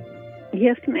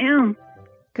 Yes, ma'am.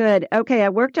 Good. Okay, I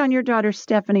worked on your daughter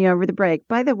Stephanie over the break.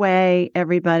 By the way,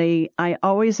 everybody, I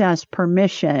always ask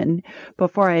permission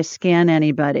before I scan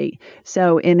anybody.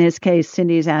 So in this case,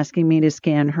 Cindy's asking me to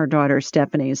scan her daughter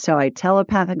Stephanie. So I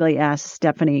telepathically asked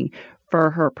Stephanie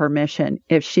for her permission.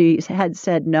 If she had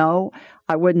said no,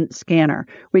 I wouldn't scan her.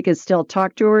 We could still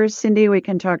talk to her, Cindy. We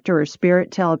can talk to her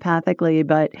spirit telepathically,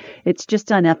 but it's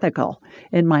just unethical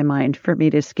in my mind for me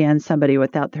to scan somebody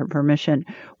without their permission.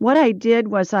 What I did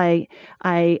was I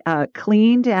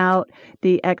cleaned out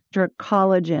the extra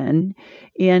collagen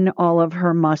in all of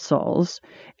her muscles.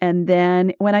 And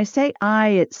then when I say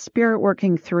it's spirit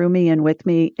working through me and with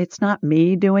me. It's not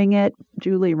me doing it,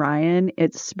 Julie Ryan.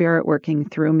 It's spirit working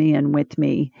through me and with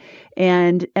me.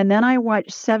 And then I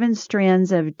watched 7 strands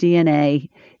of DNA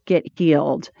get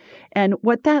healed. And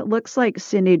what that looks like,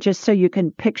 Cindy, just so you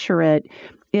can picture it,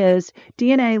 is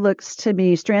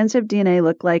strands of DNA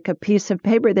look like a piece of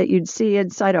paper that you'd see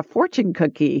inside a fortune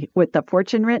cookie with the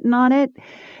fortune written on it.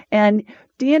 And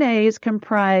DNA is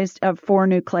comprised of 4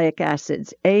 nucleic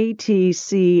acids, A, T,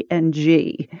 C, and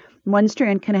G. One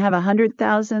strand can have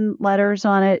 100,000 letters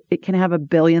on it. It can have 1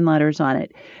 billion letters on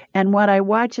it. And what I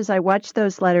watch is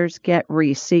those letters get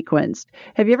resequenced.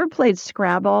 Have you ever played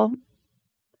Scrabble?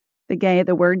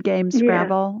 The word game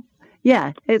Scrabble?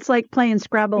 Yeah, it's like playing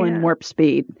Scrabble in warp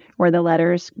speed, where the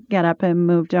letters get up and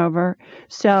moved over.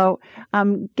 So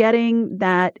I'm getting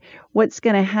that what's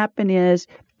going to happen is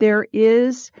there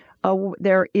is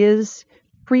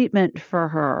treatment for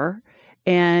her.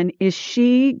 And is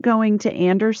she going to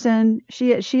Anderson?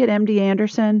 She at MD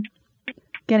Anderson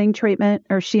getting treatment,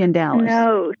 or is she in Dallas?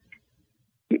 No,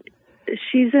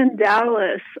 she's in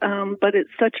Dallas, but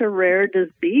it's such a rare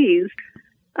disease.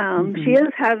 She is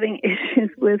having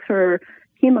issues with her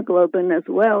hemoglobin as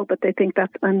well, but they think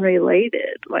that's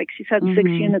unrelated. Like she's had 6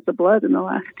 units of blood in the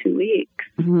last 2 weeks.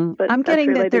 But I'm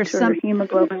getting that there's some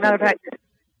hemoglobin. Matter of fact,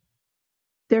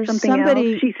 there's something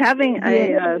somebody else. She's having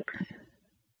a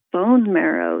bone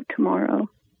marrow tomorrow.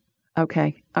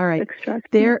 Okay. All right.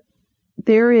 Extraction.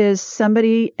 there is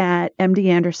somebody at MD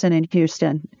Anderson in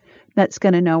Houston that's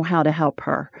going to know how to help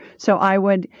her. So I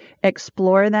would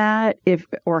explore that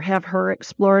or have her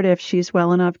explore it if she's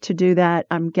well enough to do that.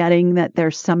 I'm getting that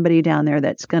there's somebody down there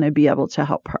that's going to be able to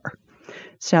help her.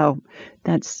 So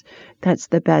that's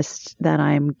the best that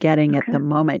I'm getting at the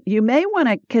moment. You may want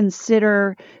to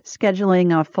consider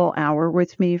scheduling a full hour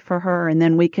with me for her, and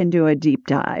then we can do a deep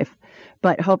dive.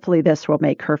 But hopefully this will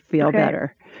make her feel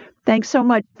better. Thanks so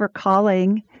much for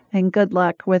calling, and good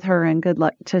luck with her, and good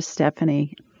luck to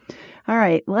Stephanie. All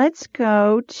right, let's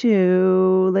go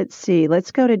to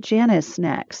Janice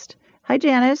next. Hi,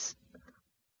 Janice.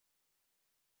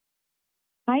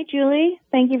 Hi, Julie.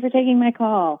 Thank you for taking my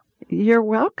call. You're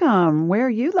welcome. Where are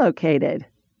you located?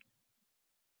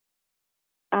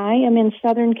 I am in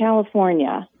Southern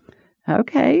California.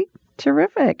 Okay,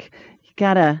 terrific. You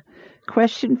got a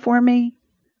question for me?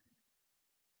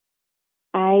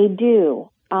 I do.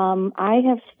 I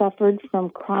have suffered from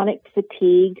chronic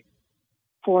fatigue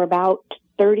for about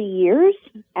 30 years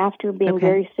after being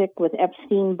very sick with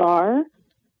Epstein-Barr.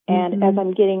 And as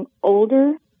I'm getting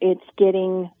older, it's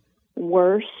getting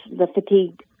worse. The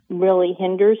fatigue really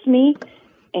hinders me.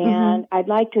 And I'd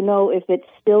like to know if it's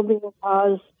still being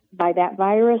caused by that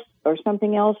virus or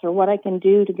something else, or what I can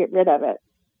do to get rid of it.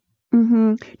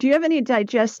 Do you have any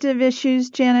digestive issues,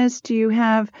 Janice? Do you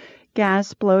have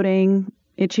gas, bloating,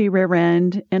 itchy rear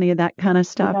end, any of that kind of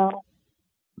stuff? No.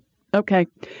 Okay.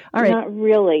 All right. Not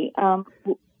really.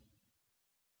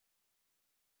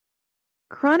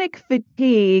 Chronic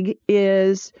fatigue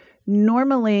is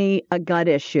normally a gut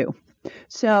issue.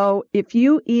 So if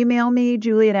you email me,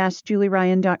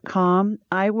 julie@askjulieryan.com,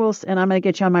 I will, and I'm going to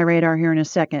get you on my radar here in a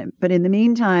second. But in the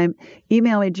meantime,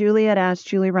 email me,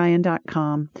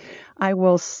 julie@askjulieryan.com. I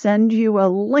will send you a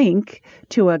link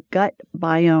to a gut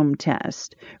biome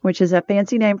test, which is a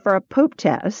fancy name for a poop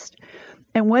test.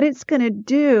 And what it's going to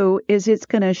do is it's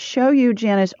going to show you,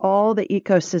 Janice, all the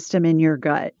ecosystem in your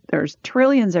gut. There's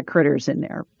trillions of critters in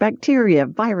there. Bacteria,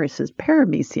 viruses,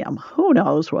 paramecium, who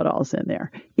knows what all's in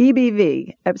there.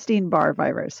 EBV, Epstein-Barr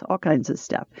virus, all kinds of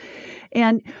stuff.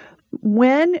 And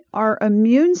when our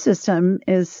immune system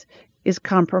is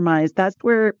compromised, that's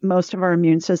where most of our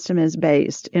immune system is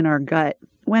based, in our gut.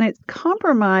 When it's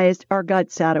compromised, our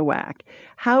gut's out of whack.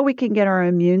 How we can get our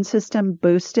immune system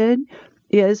boosted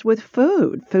is with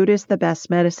food. Food is the best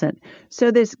medicine.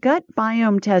 So this gut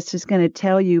biome test is going to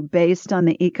tell you, based on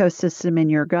the ecosystem in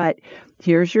your gut,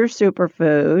 here's your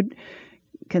superfood.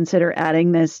 Consider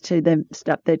adding this to the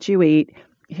stuff that you eat.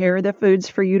 Here are the foods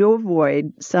for you to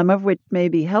avoid, some of which may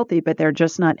be healthy, but they're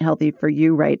just not healthy for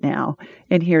you right now.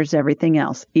 And here's everything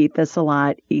else. Eat this a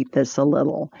lot, eat this a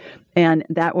little. And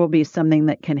that will be something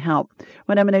that can help.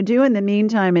 What I'm going to do in the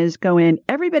meantime is go in.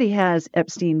 Everybody has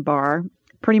Epstein-Barr.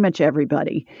 Pretty much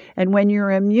everybody. And when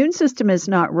your immune system is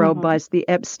not robust, the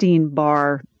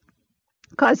Epstein-Barr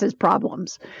causes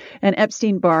problems. And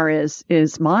Epstein-Barr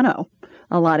is mono.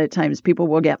 A lot of times people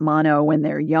will get mono when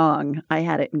they're young. I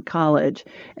had it in college.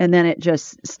 And then it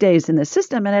just stays in the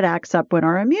system and it acts up when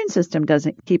our immune system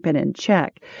doesn't keep it in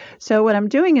check. So what I'm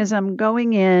doing is I'm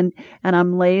going in and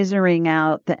I'm lasering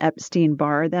out the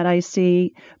Epstein-Barr that I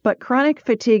see. But chronic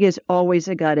fatigue is always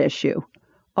a gut issue.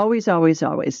 Always, always,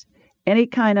 always. Any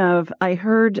kind of, I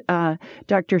heard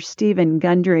Dr. Stephen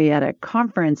Gundry at a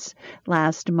conference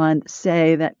last month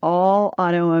say that all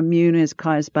autoimmune is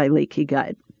caused by leaky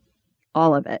gut,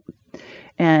 all of it.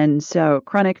 And so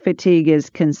chronic fatigue is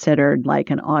considered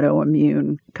like an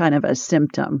autoimmune kind of a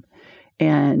symptom.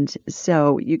 And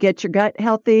so you get your gut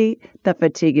healthy, the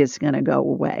fatigue is going to go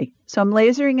away. So I'm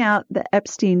lasering out the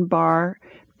Epstein-Barr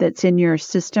that's in your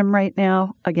system right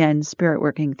now. Again, spirit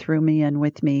working through me and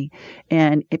with me.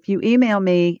 And if you email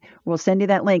me, we'll send you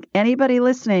that link. Anybody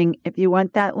listening, if you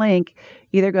want that link,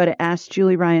 either go to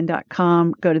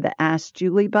askjulieryan.com, go to the Ask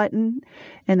Julie button,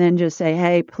 and then just say,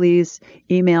 hey, please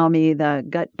email me the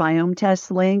gut biome test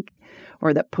link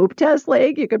or the poop test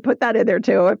link. You could put that in there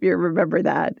too if you remember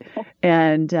that.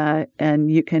 And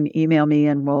you can email me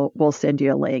and we'll send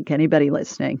you a link. Anybody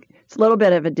listening. It's a little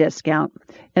bit of a discount,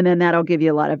 and then that'll give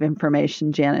you a lot of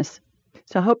information, Janice.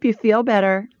 So I hope you feel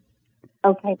better.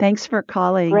 Okay. Thanks for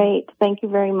calling. Great. Thank you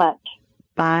very much.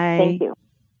 Bye. Thank you.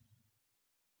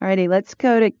 All righty, let's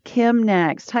go to Kim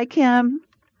next. Hi, Kim.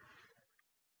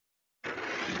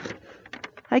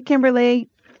 Hi, Kimberly.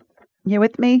 You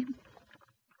with me?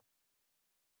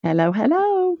 Hello,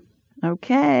 hello.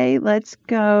 Okay, let's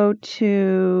go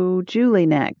to Julie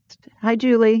next. Hi,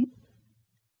 Julie.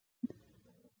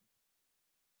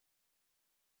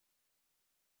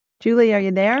 Julie, are you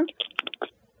there?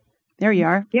 There you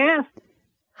are. Yes.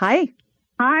 Hi.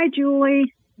 Hi,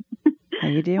 Julie. How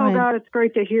you doing? Oh, God, it's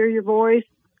great to hear your voice.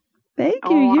 Thank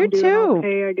you. You I'm doing too.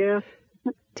 okay, I guess.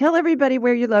 Tell everybody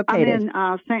where you're located.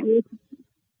 I'm in St. Louis.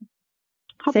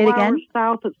 Say it again? Hours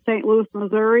south of St. Louis,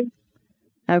 Missouri.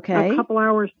 Okay. A couple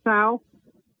hours south.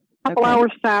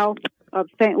 Hours south of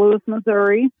St. Louis,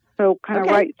 Missouri. So kind of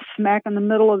right smack in the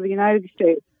middle of the United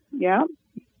States. Yeah.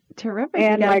 Terrific.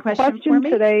 And my question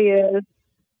today is,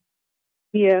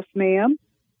 yes, ma'am.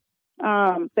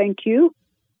 Thank you.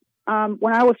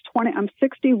 When I was 20, I'm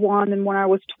 61, and when I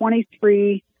was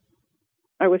 23,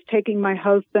 I was taking my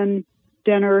husband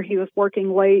dinner. He was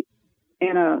working late,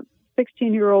 and a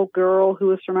 16-year-old girl who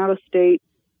was from out of state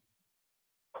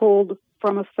pulled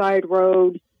from a side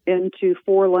road into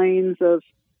 4 lanes of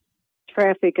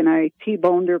traffic, and I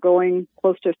T-boned her going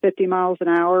close to 50 miles an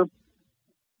hour.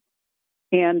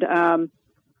 And I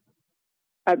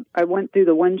went through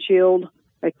the windshield.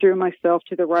 I threw myself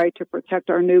to the right to protect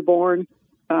our newborn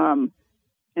in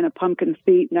a pumpkin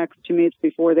seat next to me. It's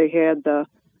before they had the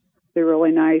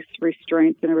really nice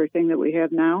restraints and everything that we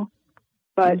have now.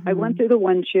 But I went through the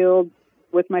windshield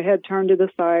with my head turned to the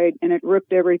side, and it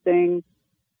ripped everything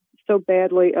so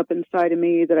badly up inside of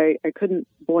me that I couldn't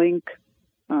blink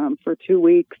for 2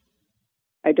 weeks.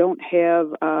 I don't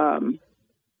have, from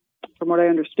what I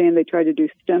understand, they tried to do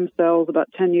stem cells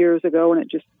about 10 years ago, and it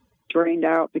just drained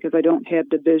out because I don't have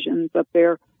divisions up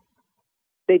there.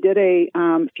 They did a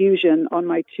fusion on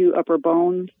my 2 upper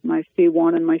bones, my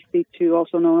C1 and my C2,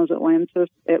 also known as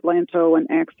atlanto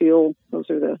and axial. Those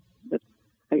are the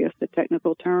I guess, the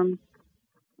technical terms.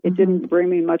 It didn't bring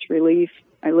me much relief.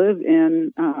 I live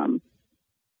in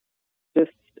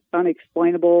just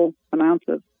unexplainable amounts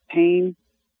of pain.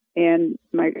 And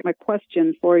my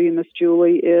question for you, Miss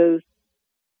Julie, is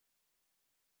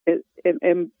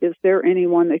there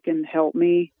anyone that can help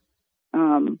me?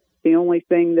 The only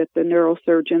thing that the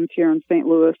neurosurgeons here in St.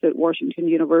 Louis at Washington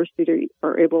University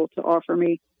are able to offer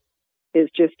me is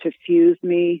just to fuse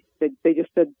me. They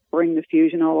just said bring the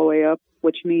fusion all the way up,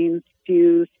 which means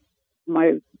fuse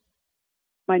my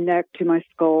neck to my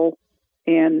skull,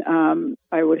 and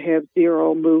I would have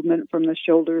 0 movement from the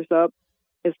shoulders up.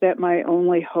 Is that my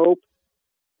only hope,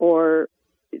 or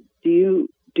is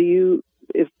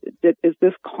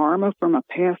this karma from a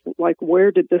past? Like,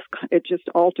 where did this? It just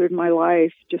altered my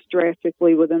life just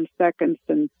drastically within seconds,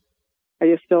 and I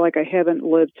just feel like I haven't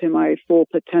lived to my full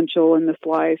potential in this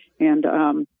life, and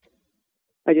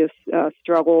I just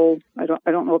struggle. I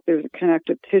don't know if there's a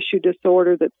connective tissue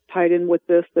disorder that's tied in with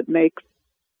this that makes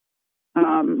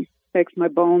my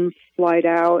bones slide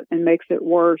out and makes it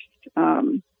worse. I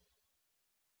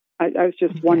was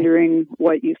just wondering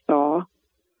what you saw.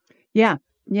 Yeah.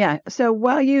 So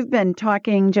while you've been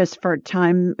talking, just for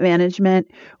time management,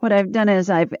 what I've done is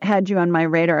I've had you on my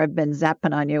radar. I've been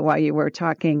zapping on you while you were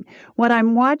talking. What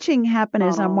I'm watching happen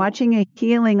is I'm watching a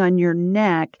healing on your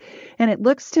neck, and it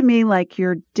looks to me like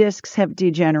your discs have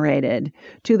degenerated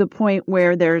to the point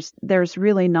where there's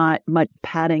really not much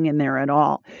padding in there at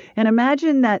all. And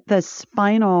imagine that the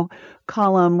spinal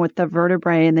column with the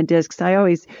vertebrae and the discs, I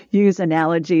always use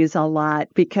analogies a lot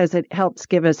because it helps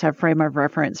give us a frame of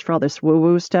reference for all this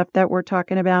woo-woo stuff that we're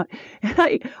talking about. And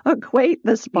I equate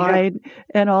the spine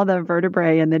and all the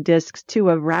vertebrae and the discs to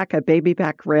a rack of baby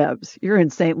back ribs. You're in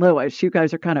St. Louis. You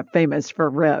guys are kind of famous for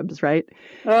ribs, right?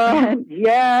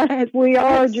 Yes, we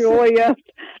are, Julia.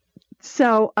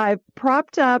 So I've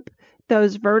propped up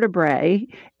those vertebrae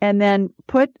and then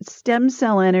put stem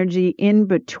cell energy in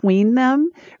between them.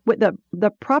 With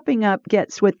the propping up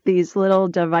gets with these little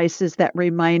devices that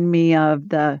remind me of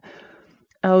the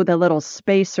little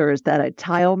spacers that a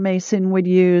tile mason would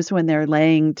use when they're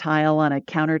laying tile on a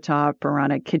countertop or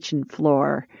on a kitchen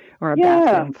floor or a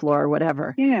bathroom floor,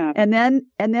 whatever. Yeah. And then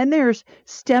there's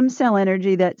stem cell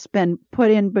energy that's been put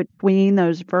in between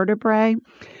those vertebrae.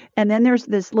 And then there's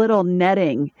this little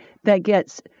netting that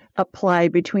gets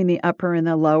applied between the upper and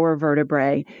the lower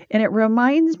vertebrae. And it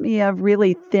reminds me of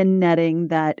really thin netting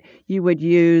that you would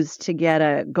use to get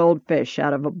a goldfish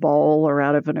out of a bowl or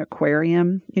out of an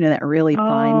aquarium, that really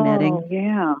fine netting.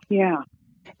 Oh, yeah.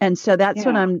 And so that's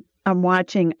what I'm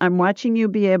watching. I'm watching you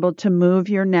be able to move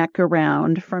your neck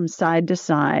around from side to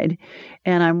side.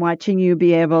 And I'm watching you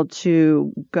be able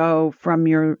to go from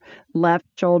your left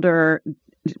shoulder,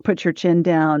 put your chin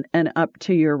down, and up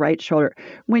to your right shoulder.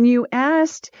 When you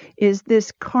asked, is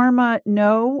this karma?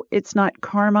 No, it's not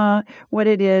karma. What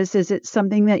it is it's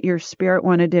something that your spirit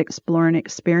wanted to explore and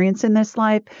experience in this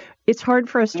life. It's hard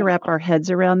for us to wrap our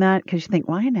heads around that because you think,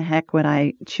 why in the heck would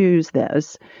I choose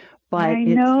this? But I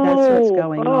know. That's what's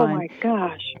going on. Oh, my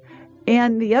gosh.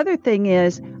 And the other thing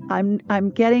is, I'm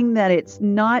getting that it's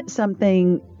not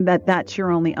something that's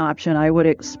your only option. I would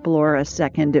explore a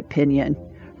second opinion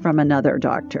from another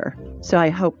doctor. So I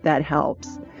hope that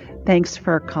helps. Thanks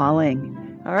for calling.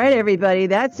 All right, everybody,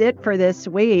 that's it for this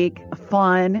week.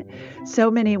 Fun.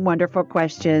 So many wonderful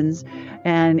questions.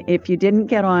 And if you didn't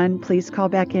get on, please call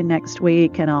back in next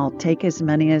week and I'll take as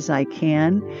many as I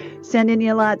can. Sending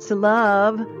you lots of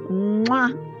love.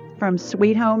 Mwah, from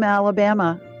Sweet Home,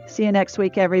 Alabama. See you next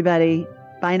week, everybody.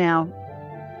 Bye now.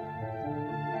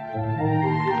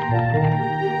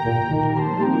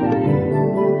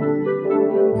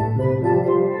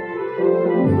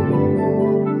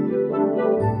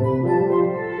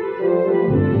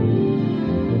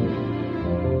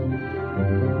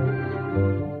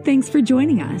 Thanks for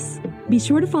joining us. Be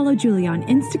sure to follow Julie on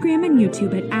Instagram and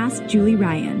YouTube at Ask Julie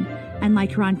Ryan and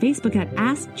like her on Facebook at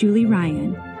Ask Julie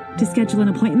Ryan. To schedule an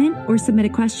appointment or submit a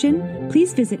question,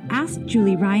 please visit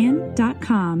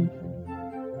AskJulieRyan.com.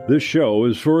 This show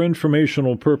is for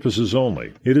informational purposes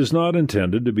only. It is not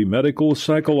intended to be medical,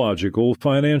 psychological,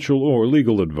 financial, or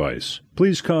legal advice.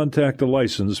 Please contact a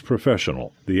licensed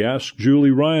professional. The Ask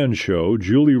Julie Ryan Show,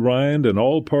 Julie Ryan and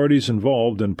all parties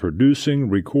involved in producing,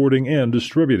 recording, and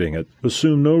distributing it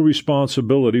assume no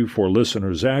responsibility for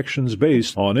listeners' actions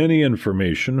based on any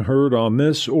information heard on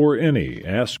this or any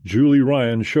Ask Julie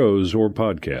Ryan shows or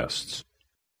podcasts.